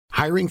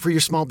Hiring for your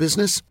small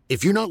business?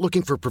 If you're not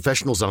looking for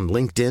professionals on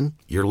LinkedIn,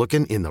 you're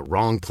looking in the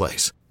wrong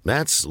place.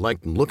 That's like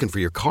looking for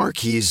your car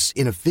keys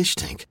in a fish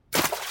tank.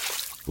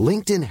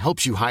 LinkedIn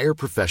helps you hire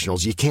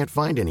professionals you can't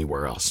find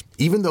anywhere else,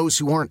 even those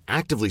who aren't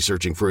actively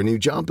searching for a new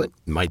job but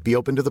might be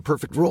open to the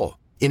perfect role.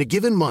 In a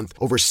given month,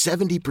 over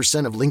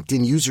 70% of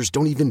LinkedIn users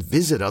don't even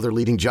visit other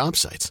leading job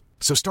sites.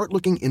 So start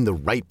looking in the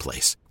right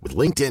place. With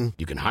LinkedIn,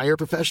 you can hire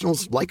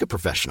professionals like a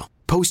professional.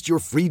 Post your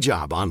free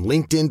job on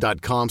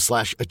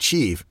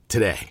linkedin.com/achieve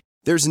today.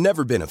 There's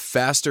never been a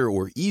faster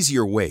or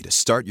easier way to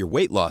start your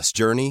weight loss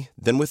journey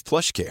than with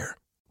PlushCare.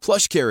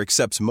 PlushCare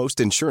accepts most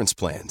insurance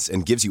plans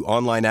and gives you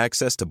online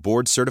access to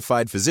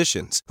board-certified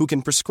physicians who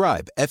can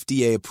prescribe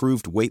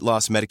FDA-approved weight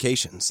loss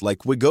medications like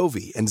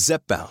Wegovy and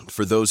Zepbound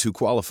for those who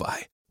qualify.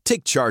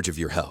 Take charge of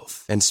your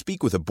health and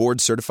speak with a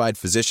board-certified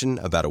physician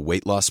about a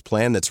weight loss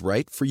plan that's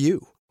right for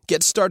you.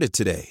 Get started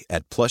today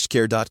at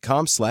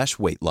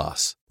plushcare.com/weight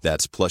loss.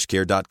 That's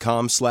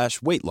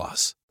plushcare.com/weight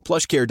loss.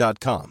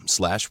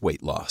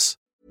 plushcare.com/weight loss.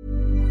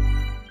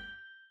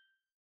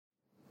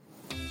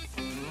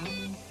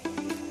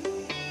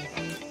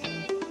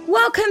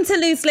 Welcome to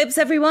Loose Lips,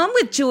 everyone,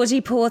 with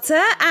Georgie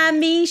Porter and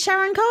me,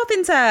 Sharon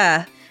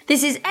Carpenter.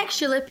 This is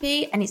Extra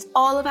Lippy, and it's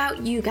all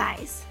about you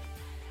guys.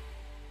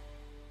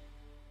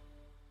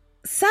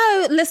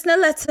 So, listener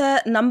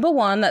letter number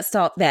 1, let's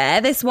start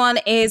there. This one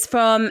is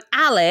from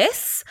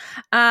Alice.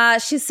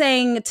 She's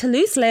saying, to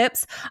Loose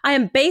Lips, I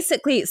am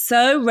basically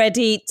so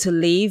ready to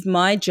leave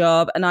my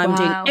job and I'm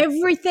doing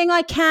everything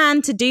I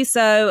can to do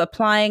so,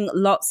 applying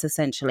lots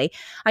essentially.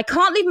 I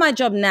can't leave my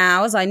job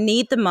now as I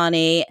need the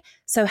money.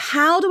 So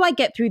how do I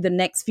get through the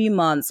next few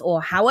months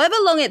or however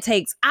long it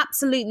takes,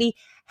 absolutely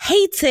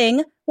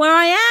hating where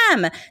I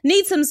am?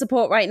 Need some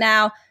support right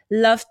now.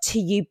 Love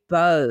to you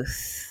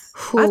both.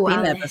 I've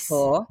been there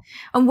before.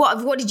 And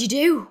what did you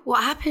do?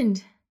 What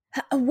happened?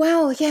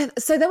 Well, yeah.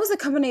 So there was a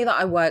company that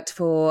I worked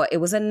for. It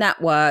was a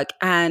network,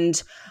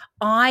 and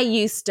I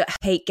used to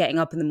hate getting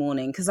up in the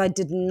morning because I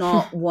did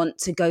not want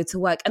to go to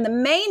work. And the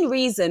main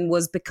reason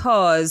was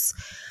because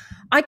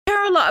I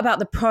care a lot about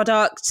the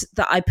product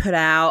that I put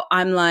out.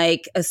 I'm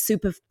like a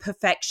super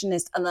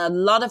perfectionist, and a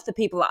lot of the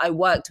people that I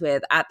worked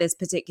with at this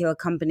particular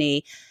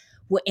company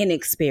were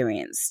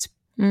inexperienced.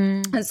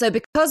 And so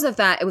because of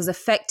that, it was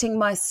affecting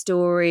my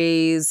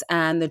stories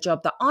and the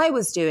job that I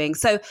was doing.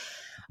 So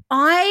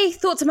I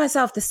thought to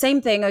myself the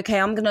same thing. Okay,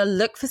 I'm going to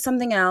look for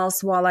something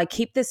else while I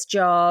keep this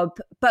job.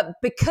 But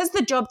because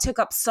the job took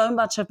up so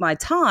much of my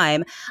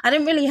time, I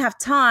didn't really have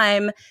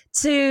time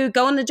to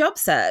go on a job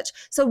search.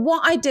 So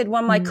what I did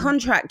when my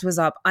contract was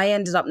up, I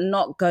ended up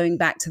not going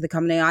back to the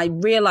company. I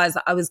realized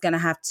that I was going to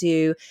have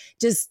to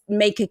just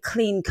make a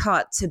clean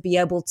cut to be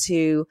able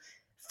to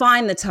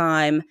find the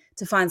time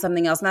to find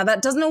something else. Now,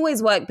 that doesn't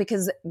always work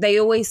because they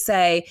always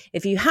say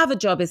if you have a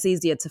job, it's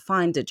easier to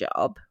find a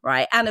job,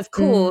 right? And of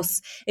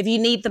course, if you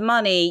need the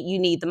money, you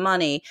need the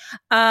money.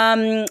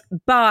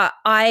 But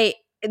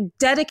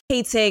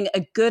dedicating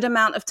a good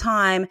amount of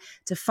time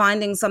to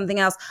finding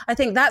something else, I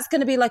think that's going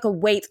to be like a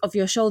weight off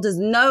your shoulders,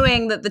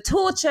 knowing that the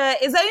torture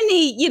is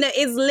only,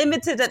 is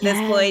limited at this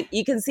point.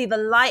 You can see the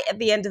light at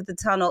the end of the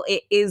tunnel.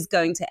 It is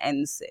going to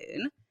end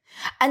soon.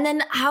 And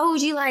then how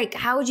would you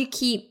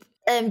keep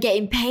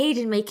getting paid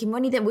and making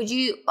money? Then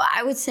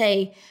I would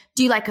say,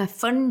 do like a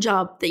fun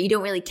job that you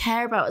don't really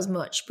care about as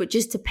much, but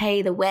just to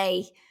pay the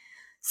way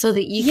so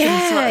that you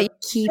can sort of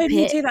keep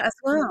it. Do that as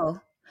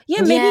well.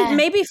 Yeah,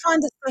 maybe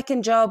find a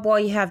second job while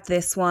you have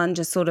this one,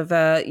 just sort of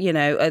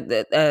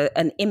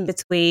an in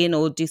between,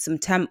 or do some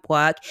temp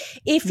work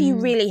if you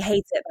really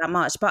hate it that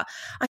much. But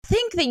I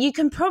think that you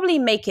can probably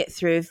make it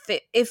through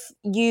if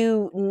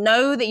you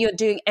know that you're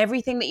doing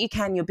everything that you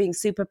can, you're being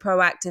super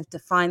proactive to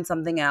find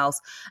something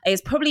else.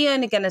 It's probably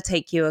only going to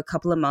take you a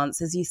couple of months,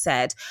 as you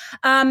said.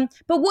 But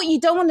what you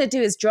don't want to do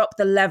is drop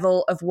the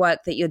level of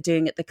work that you're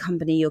doing at the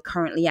company you're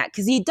currently at,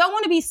 because you don't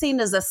want to be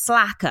seen as a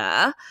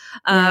slacker,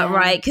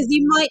 right? Because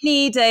you might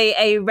need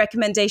a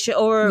recommendation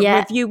or a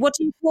review. What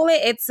do you call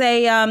it? It's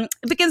it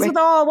begins with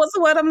what's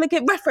the word I'm looking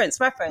at?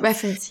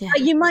 Reference. Yeah.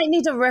 You might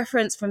need a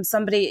reference from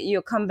somebody at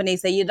your company,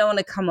 so you don't want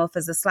to come off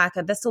as a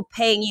slacker. They're still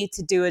paying you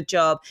to do a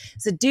job,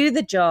 so do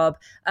the job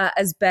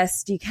as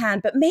best you can.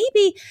 But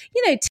maybe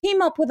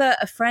team up with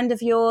a friend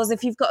of yours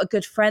if you've got a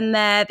good friend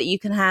there that you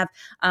can have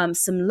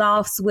some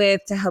laughs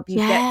with to help you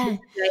get through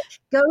the day.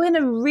 Go in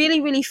and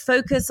really, really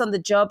focus on the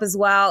job as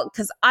well,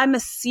 because I'm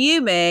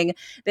assuming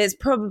there's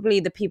probably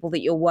the people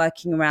that you're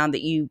working around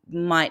that you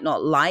might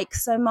not like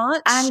so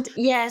much. And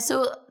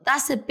so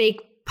that's a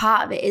big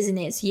part of it, isn't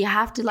it? So you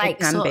have to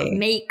sort of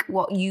make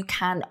what you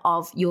can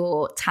of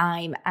your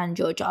time and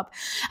your job.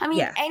 I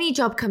mean, any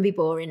job can be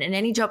boring and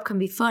any job can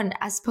be fun.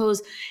 I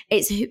suppose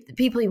it's the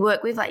people you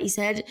work with, like you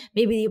said,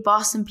 maybe your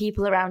boss and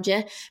people around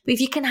you. But if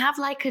you can have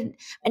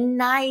a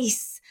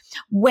nice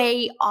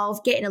way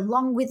of getting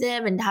along with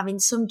them and having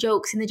some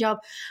jokes in the job.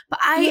 But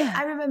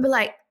I remember,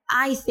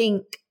 I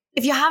think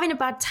if you're having a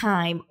bad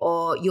time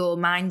or your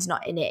mind's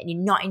not in it and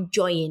you're not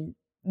enjoying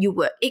you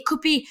work. It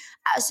could be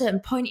at a certain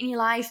point in your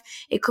life.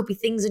 It could be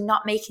things are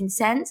not making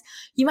sense.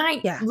 You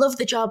might love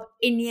the job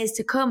in years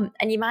to come,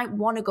 and you might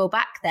want to go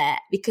back there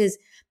because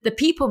the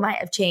people might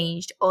have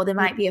changed, or there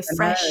might be a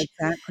fresh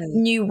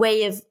new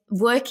way of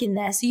working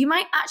there. So you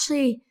might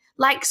actually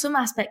like some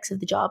aspects of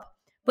the job,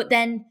 but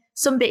then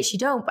some bits you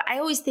don't. But I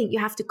always think you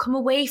have to come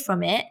away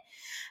from it,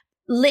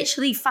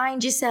 literally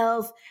find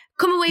yourself,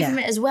 come away from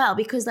it as well,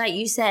 because like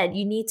you said,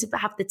 you need to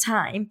have the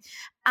time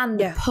and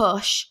the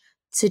push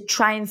to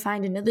try and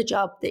find another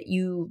job that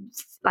you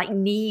like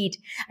need,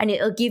 and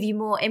it'll give you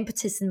more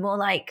impetus and more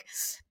like,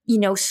 you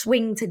know,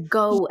 swing to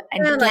go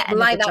and get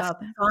another job.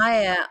 That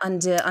fire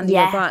under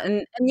your butt.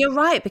 And you're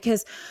right,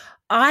 because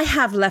I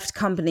have left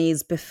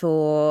companies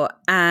before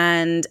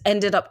and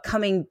ended up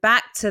coming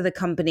back to the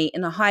company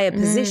in a higher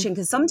position,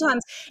 because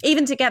sometimes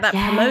even to get that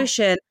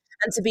promotion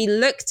and to be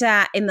looked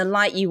at in the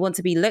light you want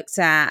to be looked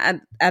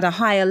at a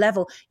higher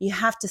level, you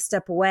have to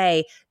step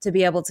away to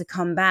be able to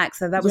come back.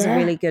 So that was a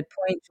really good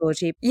point,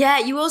 Georgie. Yeah,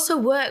 you also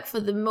work for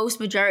the most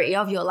majority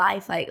of your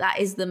life. Like that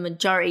is the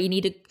majority.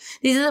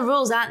 These are the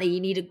rules, aren't they? You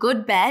need a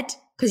good bed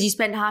because you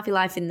spend half your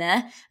life in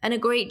there, and a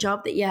great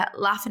job that you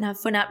laugh and have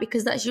fun at,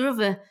 because that's your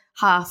other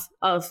half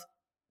of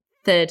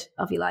third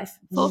of your life,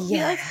 fourth of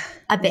your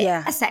life,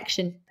 a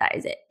section. That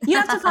is it. You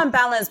have to find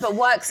balance, but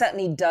work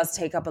certainly does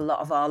take up a lot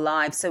of our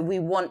lives. So we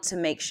want to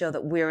make sure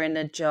that we're in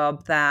a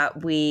job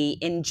that we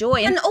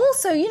enjoy. And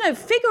also, you know,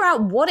 figure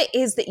out what it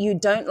is that you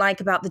don't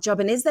like about the job.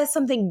 And is there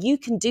something you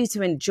can do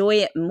to enjoy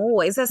it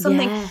more? Is there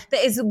something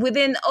that is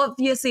within,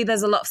 obviously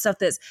there's a lot of stuff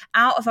that's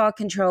out of our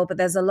control, but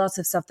there's a lot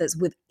of stuff that's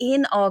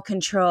within our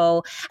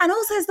control. And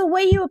also it's the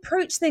way you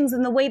approach things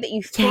and the way that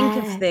you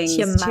think of things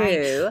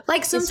too.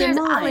 Like sometimes,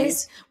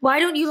 Alice, why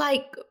don't you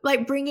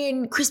like bring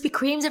in Krispy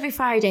Kremes every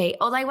Friday?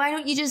 Or like, why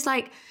don't you just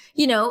like,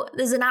 you know,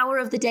 there's an hour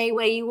of the day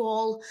where you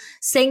all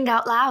sing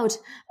out loud,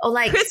 or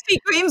like Krispy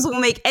Kremes will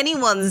make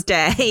anyone's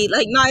day.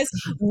 Like nice,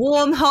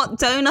 warm, hot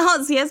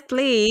donuts. Yes,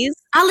 please.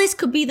 Alice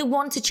could be the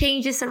one to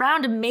change this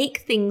around and make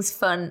things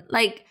fun.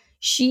 Like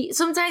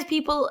sometimes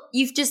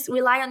you just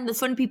rely on the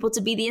fun people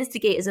to be the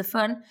instigators of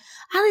fun.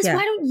 Alice,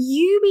 why don't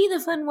you be the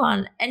fun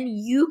one and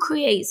you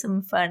create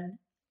some fun?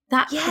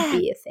 That could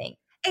be a thing.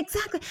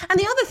 Exactly. And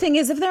the other thing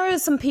is, if there are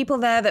some people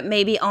there that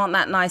maybe aren't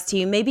that nice to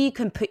you, maybe you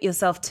can put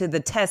yourself to the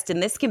test,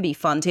 and this can be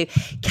fun too.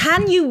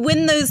 Can you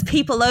win those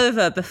people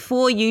over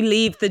before you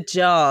leave the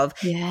job?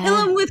 Yeah. Kill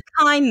them with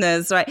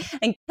kindness, right?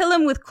 And kill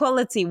them with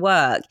quality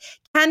work.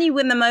 Can you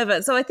win them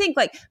over? So I think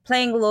like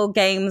playing little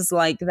games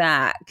like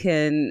that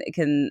can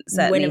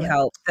certainly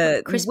help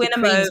to win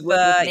them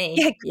over.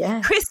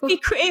 Yeah. Krispy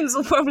Kremes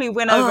will probably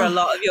win over a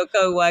lot of your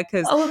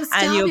co-workers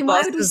and your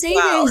boss as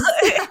well.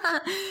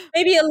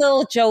 Maybe a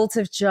little jolt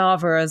of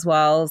Java as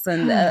well,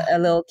 and a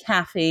little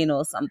caffeine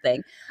or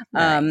something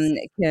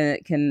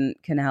can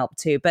help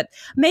too. But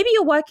maybe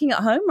you're working at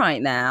home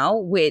right now,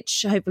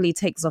 which hopefully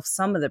takes off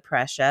some of the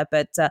pressure.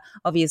 But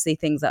obviously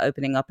things are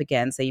opening up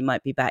again, so you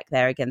might be back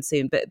there again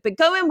soon. But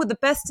go in with the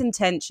best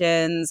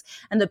intentions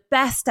and the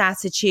best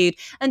attitude,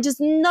 and just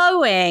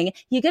knowing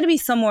you're going to be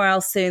somewhere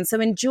else soon. So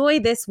enjoy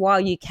this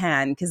while you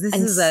can, because this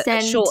is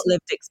a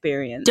short-lived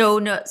experience.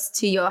 Donuts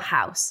to your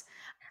house.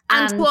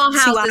 And to our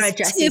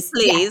houses too,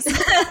 please.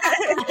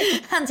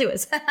 Yes. And to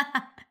us.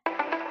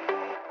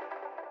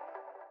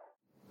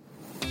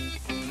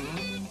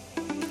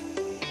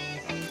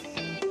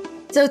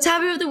 So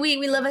taboo of the week,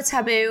 we love a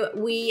taboo.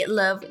 We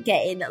love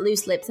getting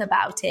loose lips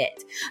about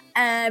it.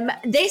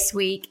 This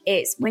week,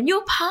 it's when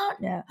your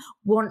partner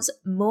wants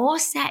more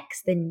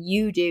sex than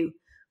you do.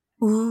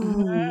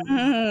 Ooh.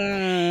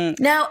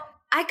 Mm-hmm. Now,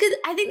 I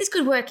think this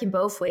could work in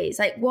both ways.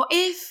 Like, what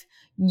if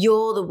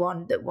you're the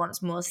one that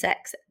wants more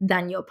sex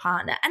than your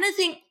partner? And I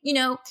think, you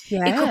know,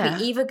 it could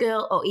be either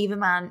girl or either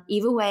man.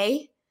 Either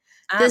way,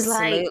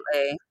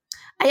 absolutely.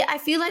 I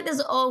feel like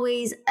there's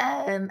always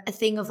a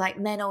thing of like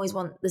men always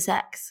want the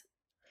sex.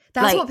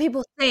 That's what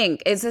people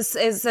think. It's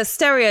a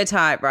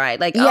stereotype, right?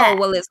 Like, oh,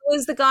 well, it's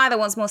always the guy that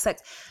wants more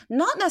sex.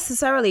 Not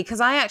necessarily, because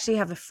I actually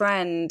have a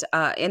friend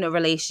in a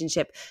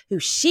relationship who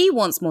she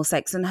wants more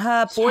sex, and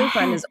her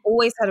boyfriend has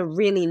always had a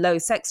really low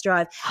sex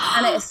drive,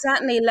 and it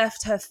certainly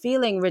left her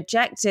feeling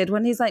rejected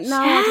when he's like, no,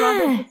 I'd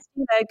rather just,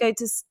 go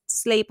to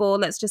sleep, or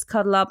let's just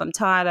cuddle up. I'm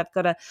tired. I've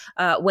got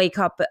to wake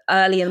up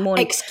early in the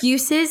morning.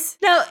 Excuses.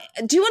 Now,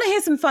 do you want to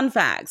hear some fun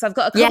facts? I've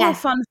got a couple of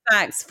fun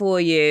facts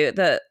for you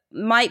that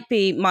might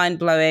be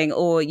mind-blowing,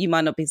 or you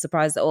might not be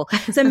surprised at all.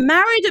 So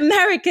married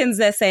Americans,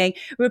 they're saying,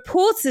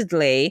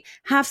 reportedly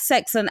have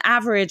sex on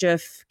average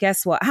of,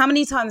 guess what? How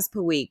many times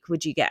per week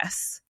would you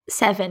guess?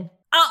 7.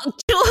 Oh,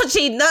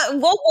 Georgie,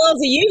 what world are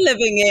you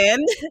living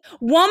in?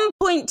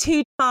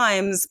 1.2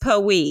 times per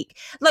week.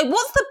 Like,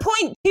 what's the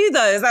point to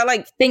those? Is that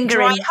like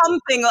fingering, dry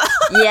humping?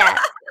 Yeah,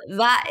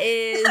 that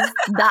is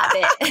that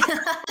bit.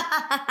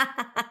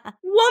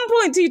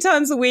 1.2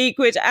 times a week,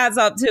 which adds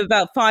up to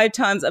about 5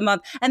 times a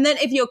month. And then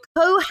if you're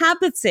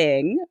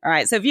cohabiting, all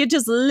right, so if you're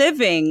just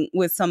living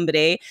with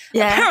somebody,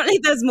 apparently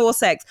there's more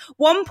sex.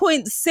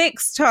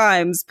 1.6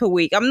 times per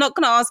week. I'm not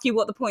going to ask you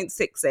what the 0.6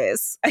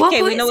 is.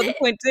 Okay, we know what the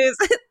 0.2 is.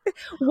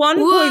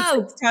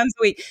 1.6 times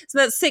a week. So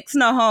that's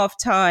 6.5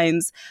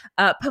 times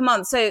per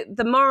month. So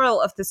the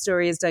moral of the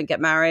story is don't get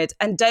married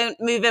and don't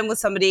move in with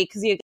somebody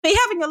because you're going to be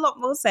having a lot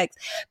more sex.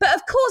 But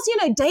of course, you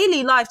know,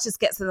 daily life just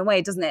gets in the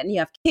way, doesn't it? And you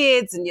have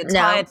kids and you're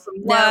tired from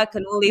work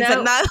and all these.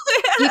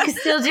 You can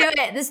still do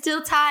it. There's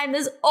still time.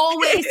 There's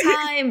always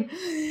time.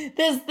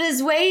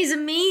 There's ways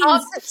and means.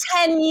 After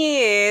 10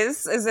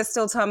 years, is there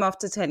still time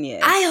after 10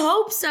 years? I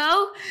hope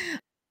so.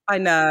 I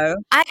know.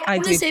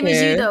 I'm the same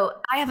as you, though.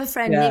 I have a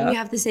friend, and we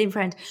have the same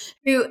friend,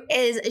 who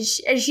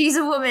is, she's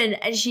a woman,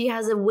 and she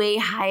has a way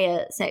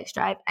higher sex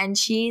drive, and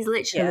she's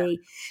literally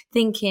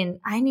thinking,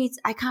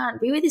 I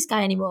can't be with this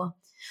guy anymore.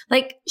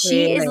 Like,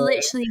 she is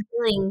literally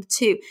willing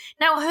to.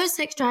 Now, her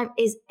sex drive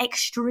is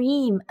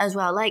extreme as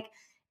well. Like,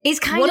 it's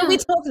kind of. What are we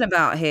talking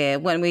about here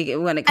when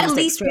it comes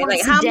to extreme?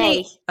 Like, how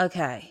many?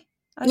 Okay.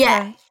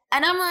 Yeah.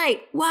 And I'm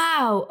like,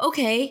 wow,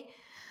 okay.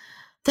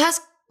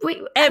 That's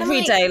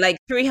every day, like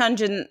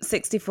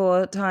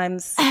 364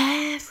 times.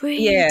 Every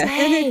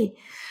day.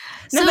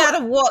 No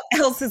matter what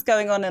else is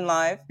going on in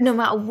life. No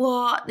matter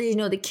what, you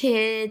know, the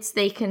kids,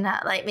 they can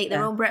like make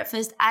their own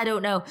breakfast. I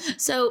don't know.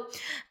 So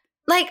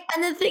like,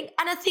 and I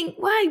think,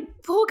 why,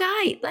 poor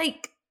guy,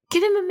 like,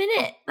 give him a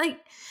minute. Like,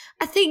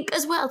 I think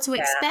as well to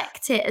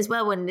expect it as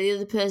well when the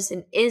other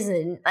person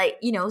isn't, like,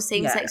 you know,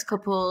 same-sex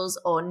couples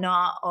or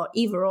not, or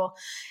either or.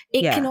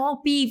 It can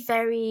all be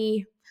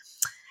very,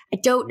 I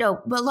don't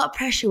know, but a lot of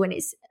pressure when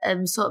it's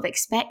sort of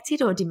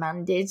expected or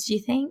demanded, do you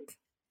think?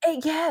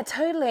 Yeah,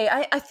 totally.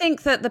 I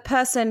think that the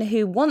person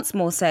who wants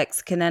more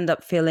sex can end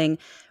up feeling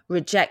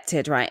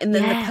rejected, right? And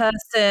then the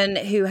person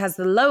who has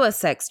the lower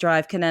sex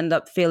drive can end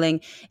up feeling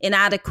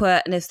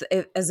inadequate and as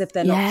if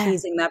they're not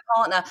pleasing their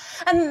partner.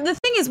 And the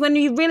thing is, when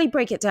you really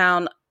break it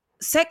down,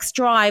 sex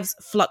drives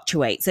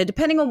fluctuate. So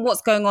depending on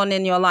what's going on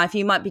in your life,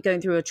 you might be going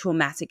through a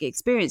traumatic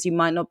experience. You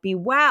might not be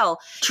well.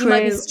 True, you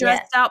might be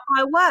stressed out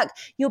by work.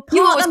 Your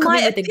partner might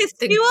have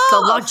pissed you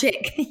off. The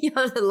logic.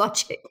 You're the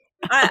logic.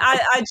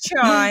 I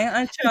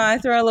try,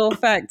 throw a little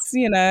facts,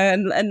 you know,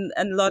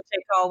 and logic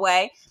our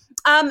way.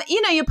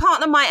 You know, your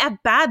partner might have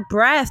bad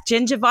breath,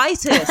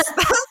 gingivitis. That's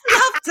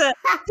enough to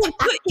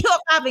put you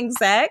off having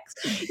sex.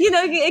 You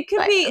know, it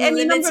could be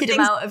any limited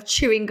amount of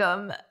chewing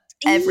gum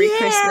every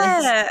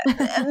Christmas.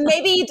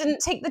 Maybe you didn't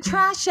take the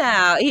trash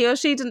out. He or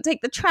she didn't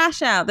take the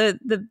trash out,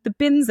 the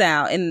bins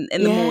out in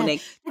the morning.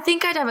 I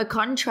think I'd have a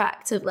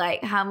contract of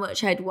like how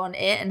much I'd want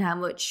it and how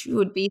much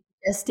would be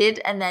suggested,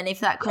 and then if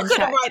that contract,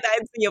 you could write that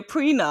into your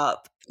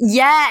prenup.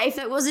 Yeah, if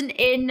it wasn't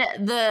in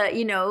the,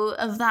 you know,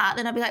 of that,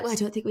 then I'd be like, well, I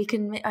don't think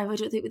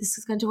this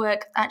is going to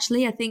work.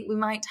 Actually, I think we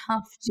might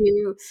have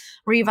to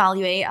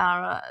reevaluate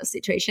our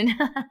situation.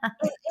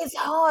 It's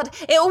hard.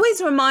 It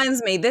always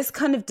reminds me, this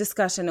kind of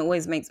discussion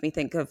always makes me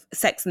think of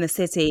Sex and the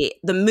City,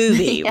 the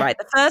movie, right?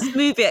 The first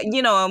movie,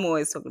 you know, I'm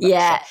always talking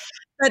about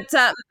But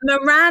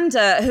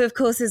Miranda, who of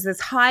course is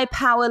this high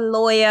power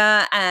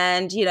lawyer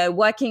and, you know,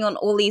 working on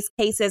all these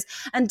cases.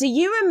 And do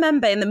you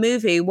remember in the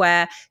movie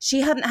where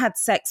she hadn't had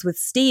sex with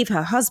Steve,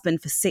 her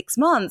husband, for 6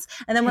 months?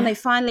 And then when they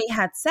finally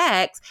had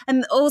sex,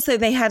 and also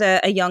they had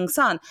a young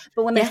son,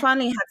 but when they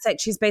finally had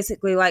sex, she's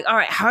basically like, all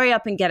right, hurry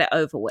up and get it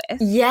over with.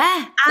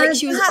 Yeah. And like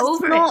she was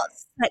over it.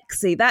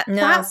 Sexy.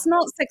 That's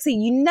not sexy.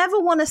 You never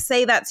want to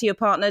say that to your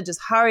partner. Just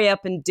hurry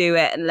up and do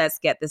it and let's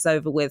get this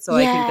over with so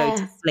I can go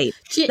to sleep.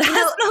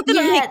 That's not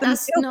going to make them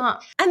feel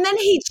not. And then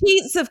he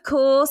cheats, of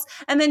course,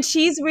 and then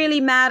she's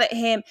really mad at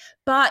him.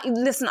 But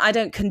listen, I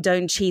don't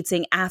condone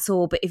cheating at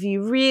all. But if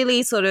you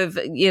really sort of,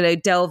 you know,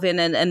 delve in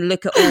and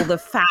look at all the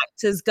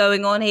factors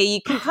going on here,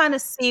 you can kind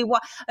of see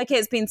what, okay,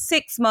 it's been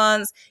 6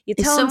 months. You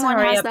tell them to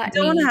hurry up. You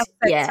don't want to have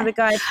sex with a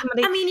guy.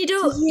 I mean,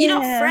 you're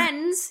not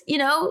friends, you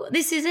know,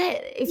 this is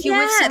it. If you're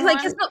with someone,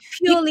 like it's not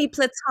purely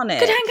platonic.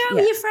 You could hang out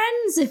with your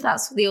friends if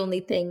that's the only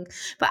thing.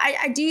 But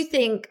I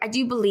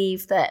do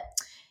believe that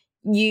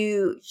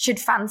you should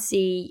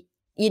fancy,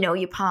 you know,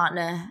 your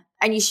partner,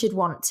 and you should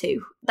want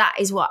to. That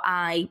is what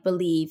I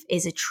believe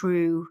is a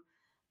true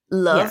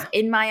love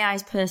in my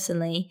eyes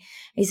personally,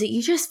 is that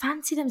you just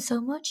fancy them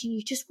so much and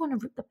you just want to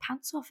rip the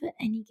pants off at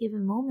any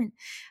given moment.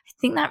 I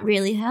think that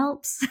really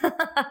helps.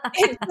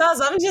 It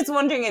does. I'm just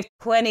wondering if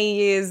 20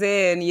 years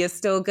in, you're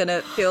still going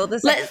to feel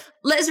the same.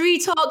 Let's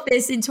re-talk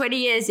this in 20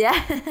 years,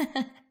 yeah?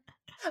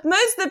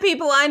 Most of the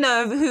people I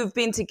know who've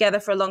been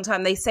together for a long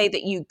time, they say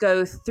that you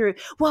go through,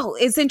 well,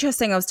 it's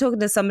interesting. I was talking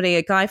to somebody,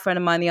 a guy friend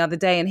of mine the other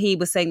day, and he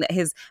was saying that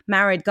his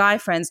married guy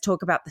friends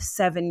talk about the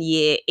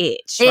 7-year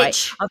itch.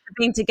 Right? After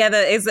being together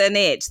is an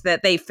itch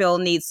that they feel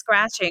needs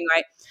scratching,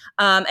 right?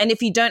 And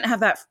if you don't have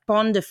that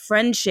bond of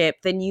friendship,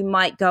 then you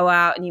might go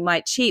out and you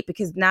might cheat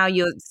because now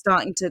you're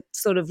starting to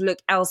sort of look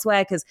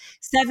elsewhere, because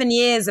 7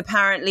 years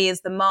apparently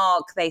is the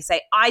mark. They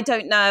say, I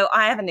don't know.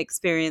 I haven't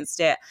experienced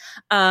it.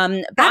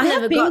 But I've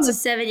never got to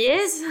 7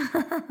 years.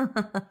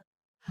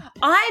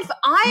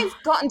 I've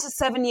gotten to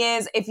 7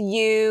 years if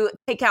you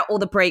take out all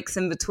the breaks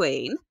in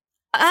between.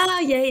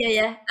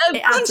 Yeah. A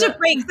bunch of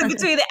breaks in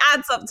between. It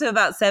adds up to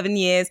about 7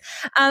 years.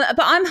 But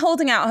I'm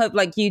holding out hope,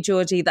 like you,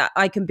 Georgie, that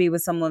I can be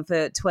with someone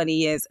for 20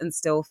 years and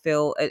still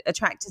feel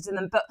attracted to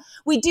them. But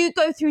we do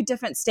go through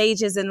different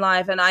stages in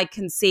life, and I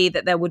can see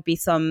that there would be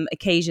some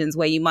occasions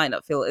where you might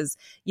not feel as,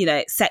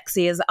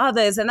 sexy as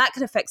others, and that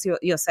could affect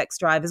your sex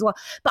drive as well.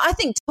 But I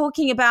think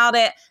talking about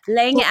it,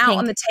 laying it out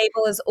on the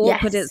table, as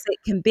awkward as it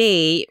can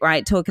be,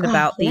 right? Talking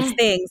about these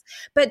things,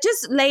 but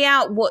just lay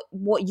out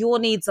what your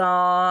needs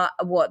are,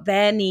 what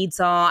their needs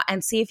are,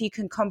 and see if you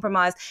can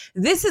compromise.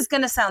 This is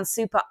going to sound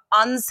super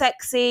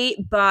unsexy,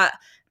 but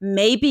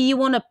maybe you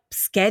want to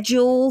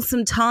schedule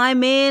some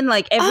time in,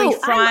 like every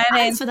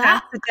Friday and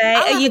Saturday.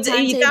 Are you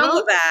down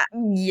with that?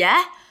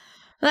 Yeah.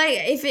 Like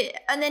if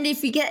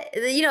you get,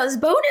 there's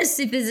bonus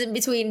if there's in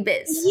between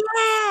bits.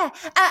 Yeah.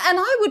 And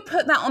I would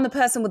put that on the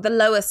person with the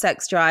lower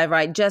sex drive,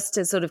 right? Just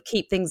to sort of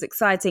keep things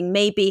exciting.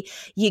 Maybe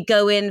you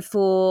go in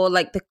for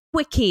like the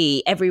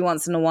quickie every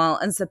once in a while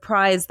and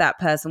surprise that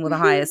person with a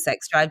higher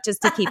sex drive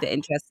just to keep it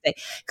interesting.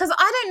 Because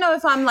I don't know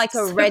if I'm like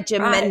a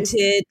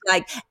regimented,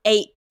 like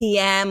 8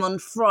 p.m. on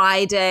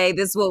Friday.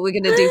 This is what we're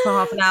going to do for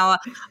half an hour.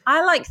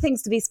 I like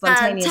things to be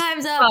spontaneous.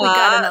 Time's up. We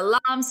got an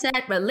alarm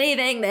set. We're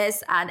leaving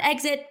this and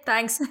exit.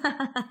 Thanks.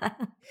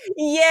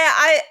 Yeah,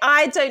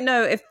 I don't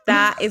know if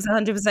that is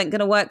 100% going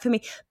to work for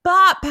me.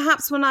 But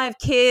perhaps when I have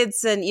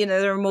kids and,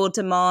 there are more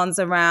demands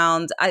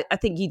around, I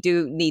think you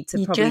do need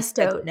to probably just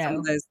don't know some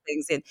of those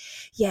things in.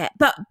 Yeah,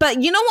 but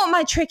you know what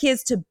my trick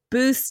is to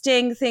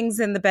boosting things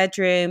in the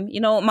bedroom? You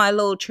know what my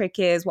little trick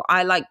is, what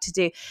I like to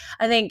do?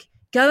 I think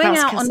going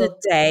out on a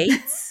date.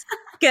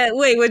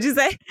 Wait, what'd you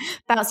say?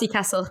 Bouncy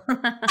castle.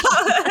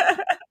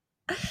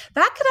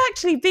 That could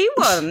actually be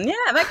one. Yeah,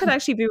 that could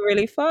actually be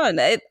really fun.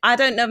 I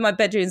don't know if my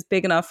bedroom's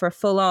big enough for a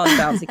full-on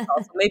bouncy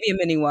castle. Maybe a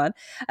mini one,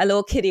 a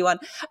little kiddie one.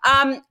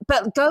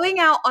 But going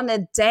out on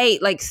a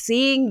date, like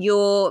seeing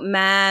your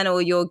man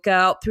or your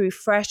girl through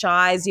fresh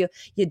eyes, you're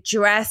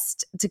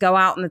dressed to go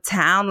out in the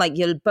town, like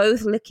you're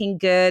both looking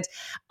good.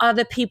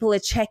 Other people are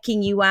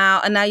checking you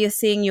out, and now you're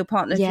seeing your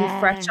partner through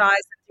fresh eyes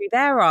and through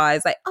their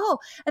eyes. Like,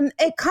 and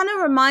it kind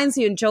of reminds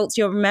you and jolts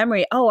your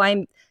memory.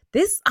 I'm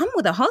with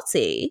a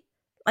hottie.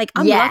 Like,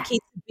 I'm lucky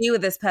to be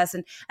with this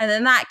person. And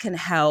then that can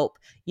help,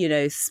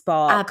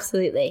 spark.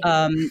 Absolutely.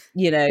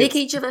 Make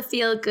each other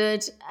feel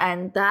good.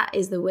 And that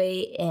is the way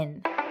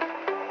in.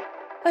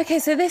 Okay,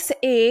 so this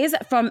is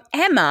from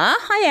Emma.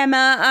 Hi,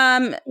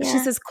 Emma. She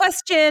says,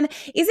 question,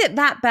 is it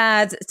that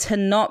bad to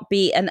not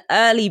be an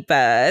early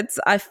bird?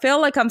 I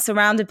feel like I'm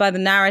surrounded by the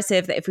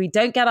narrative that if we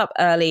don't get up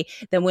early,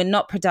 then we're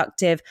not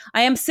productive.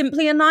 I am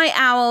simply a night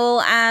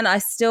owl and I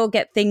still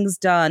get things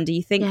done. Do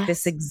you think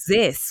this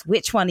exists?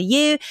 Which one are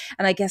you?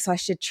 And I guess I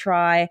should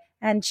try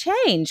and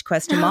change, ?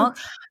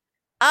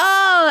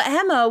 Oh,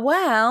 Emma,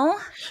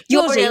 well.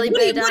 You're an early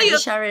bird, aren't you,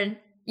 Sharon?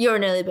 You're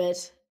an early bird.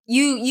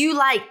 You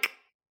like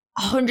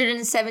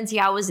 170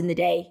 hours in the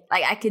day.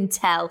 Like, I can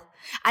tell.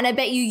 And I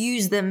bet you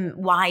use them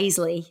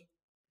wisely.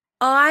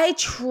 I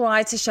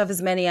try to shove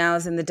as many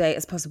hours in the day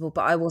as possible,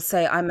 but I will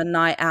say I'm a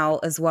night owl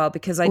as well,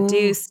 because I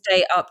do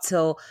stay up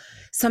till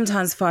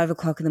sometimes 5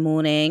 o'clock in the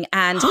morning.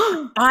 And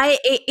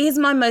it is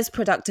my most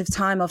productive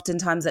time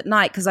oftentimes at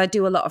night, because I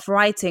do a lot of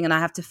writing and I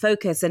have to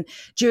focus. And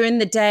during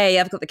the day,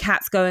 I've got the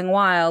cats going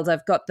wild.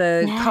 I've got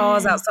the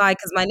cars outside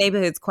because my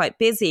neighborhood's quite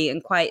busy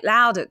and quite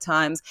loud at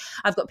times.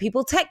 I've got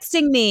people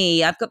texting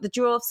me. I've got the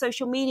draw of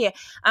social media.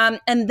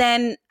 And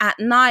then at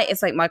night,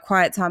 it's like my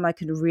quiet time. I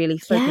can really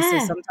focus. So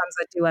sometimes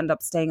I do end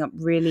up staying up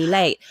really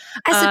late.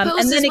 I suppose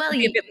and then as well,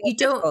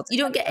 you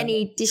don't get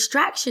any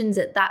distractions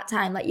at that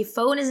time. Like, your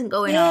phone isn't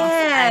going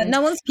off. Yeah,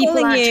 no one's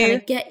calling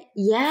you.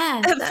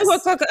 At 4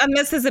 o'clock,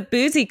 unless there's a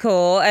booty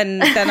call, and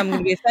then I'm going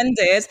to be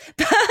offended.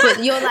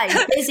 But you're like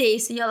busy,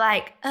 so you're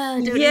like,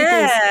 don't need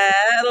this.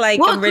 Like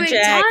what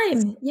reject.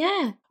 Great time.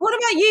 Yeah. What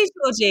about you,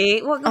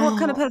 Georgie? What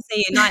kind of person are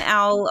you? Night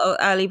owl or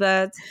early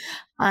bird?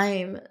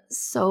 I'm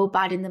so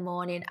bad in the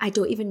morning. I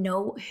don't even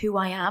know who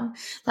I am.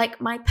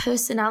 Like, my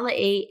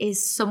personality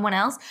is someone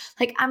else.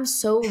 Like, I'm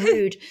so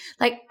rude.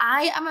 Like,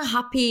 I am a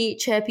happy,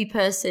 chirpy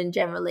person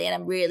generally, and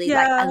I'm really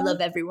like, I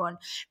love everyone.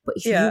 But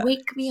if you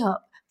wake me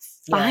up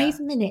 5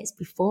 minutes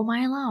before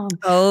my alarm,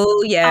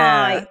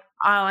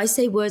 I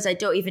say words I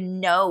don't even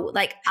know.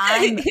 Like,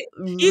 I'm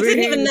you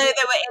didn't even know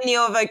they were in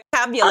your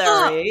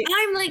vocabulary.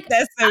 I'm like,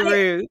 they're so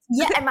rude.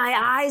 Yeah, and my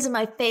eyes and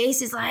my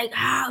face is like,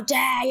 how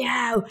dare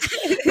you?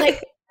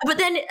 Like, but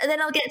then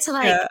I'll get to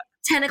like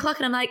 10 o'clock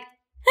and I'm like,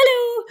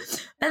 hello.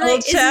 And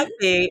like,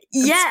 chirpy,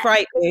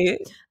 sprightly.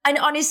 And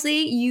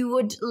honestly, you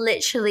would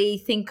literally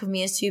think of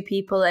me as two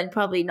people and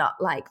probably not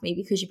like me,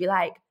 because you'd be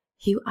like,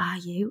 who are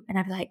you? And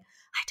I'd be like,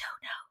 I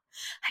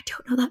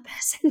don't know that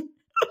person.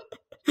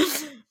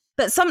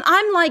 But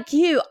I'm like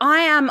you. I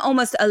am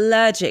almost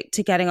allergic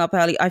to getting up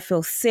early. I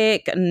feel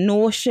sick and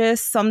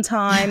nauseous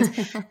sometimes.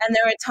 And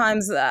there are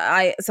times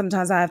that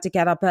sometimes I have to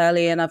get up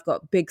early and I've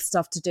got big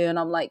stuff to do and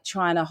I'm like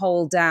trying to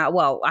hold down.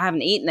 Well, I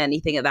haven't eaten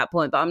anything at that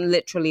point, but I'm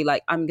literally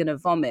like, I'm going to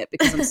vomit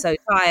because I'm so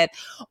tired.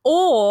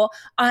 Or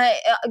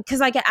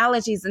because I get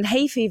allergies and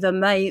hay fever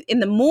in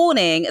the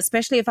morning,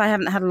 especially if I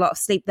haven't had a lot of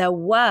sleep, they're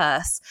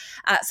worse.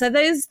 So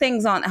those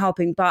things aren't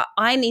helping, but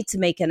I need to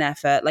make an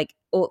effort, like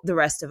all the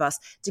rest of us,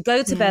 to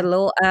go to bed a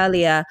little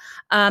earlier.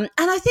 And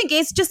I think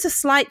it's just a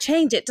slight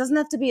change. It doesn't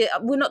have to be,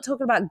 we're not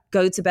talking about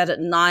go to bed at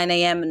 9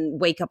 a.m.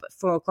 and wake up at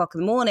 4 o'clock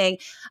in the morning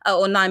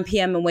or 9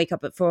 p.m. and wake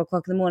up at 4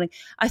 o'clock in the morning.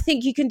 I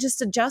think you can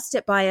just adjust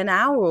it by an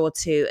hour or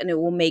two and it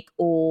will make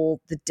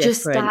all the difference.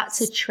 Just start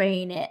to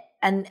train it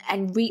and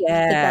reap the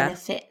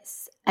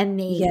benefits.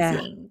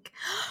 Amazing.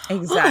 Yeah,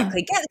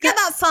 exactly. Get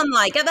that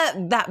sunlight, get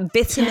that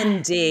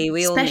vitamin D.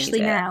 We all need it.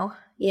 Especially now.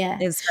 Yeah.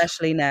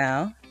 Especially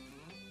now.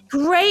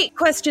 Great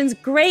questions,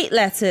 great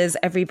letters,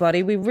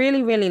 everybody. We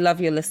really, really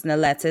love your listener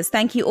letters.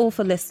 Thank you all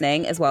for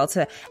listening as well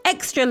to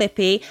Extra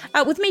Lippy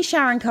with me,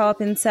 Sharon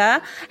Carpenter,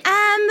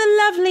 and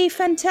the lovely,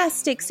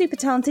 fantastic, super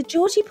talented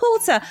Georgie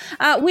Porter.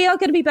 We are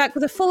going to be back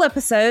with a full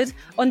episode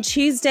on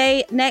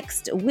Tuesday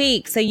next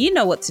week. So you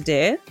know what to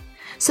do.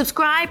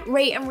 Subscribe,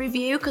 rate and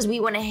review because we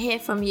want to hear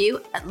from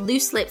you at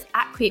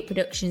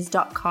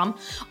looselips@createproductions.com.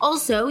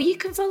 Also, you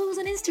can follow us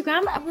on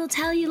Instagram and we'll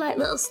tell you like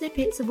little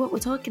snippets of what we're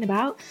talking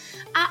about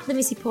at the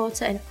Missy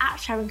Porter and at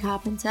Sharon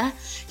Carpenter.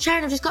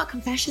 Sharon, I've just got a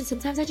confession.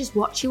 Sometimes I just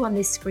watch you on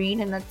this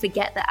screen and I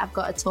forget that I've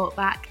got to talk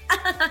back.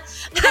 I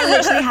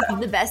literally have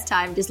the best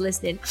time just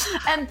listening. See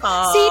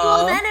you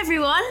all then,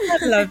 everyone.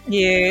 Love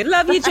you.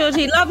 Love you,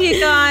 Georgie. Love you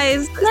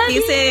guys. See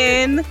you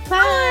soon.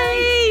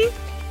 Bye.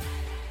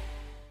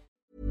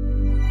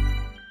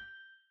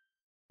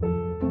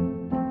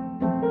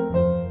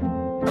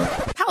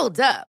 Hold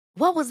up.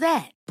 What was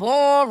that?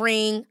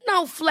 Boring.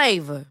 No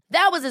flavor.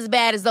 That was as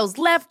bad as those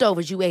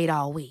leftovers you ate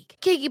all week.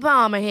 Keke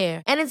Palmer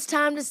here. And it's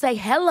time to say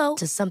hello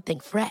to something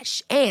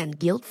fresh and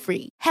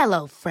guilt-free.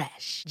 Hello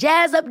Fresh.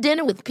 Jazz up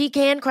dinner with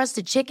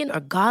pecan-crusted chicken or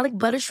garlic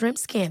butter shrimp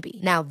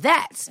scampi. Now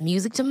that's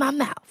music to my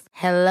mouth.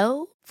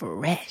 Hello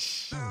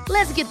Fresh.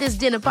 Let's get this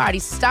dinner party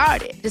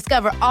started.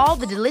 Discover all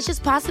the delicious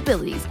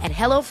possibilities at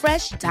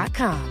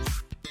HelloFresh.com.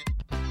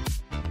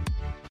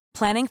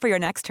 Planning for your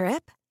next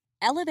trip?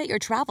 Elevate your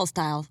travel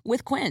style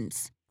with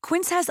Quince.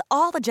 Quince has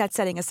all the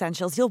jet-setting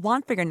essentials you'll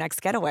want for your next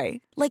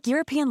getaway, like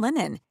European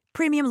linen,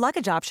 premium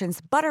luggage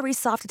options, buttery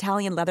soft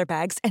Italian leather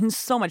bags, and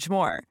so much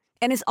more.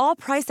 And is all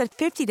priced at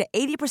 50 to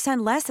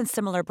 80% less than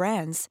similar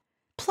brands.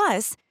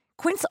 Plus,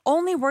 Quince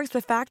only works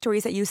with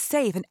factories that use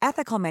safe and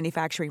ethical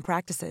manufacturing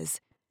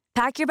practices.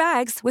 Pack your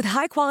bags with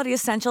high-quality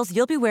essentials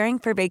you'll be wearing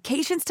for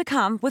vacations to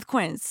come with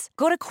Quince.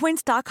 Go to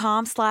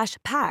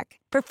quince.com/pack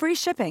for free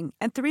shipping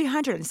and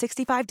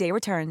 365-day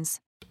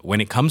returns.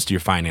 When it comes to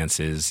your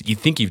finances, you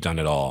think you've done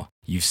it all.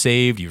 You've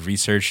saved, you've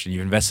researched, and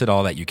you've invested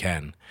all that you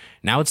can.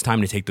 Now it's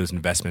time to take those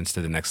investments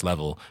to the next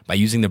level by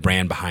using the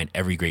brand behind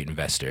every great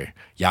investor,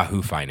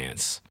 Yahoo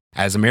Finance.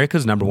 As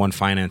America's #1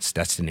 finance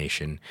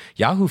destination,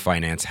 Yahoo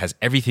Finance has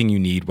everything you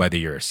need, whether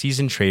you're a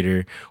seasoned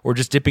trader or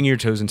just dipping your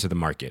toes into the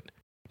market.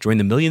 Join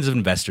the millions of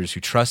investors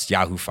who trust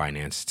Yahoo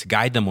Finance to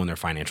guide them on their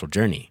financial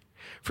journey.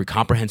 For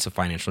comprehensive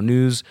financial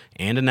news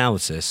and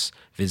analysis,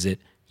 visit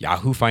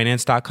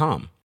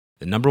yahoofinance.com.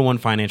 The #1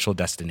 financial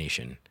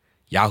destination,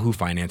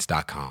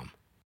 yahoofinance.com.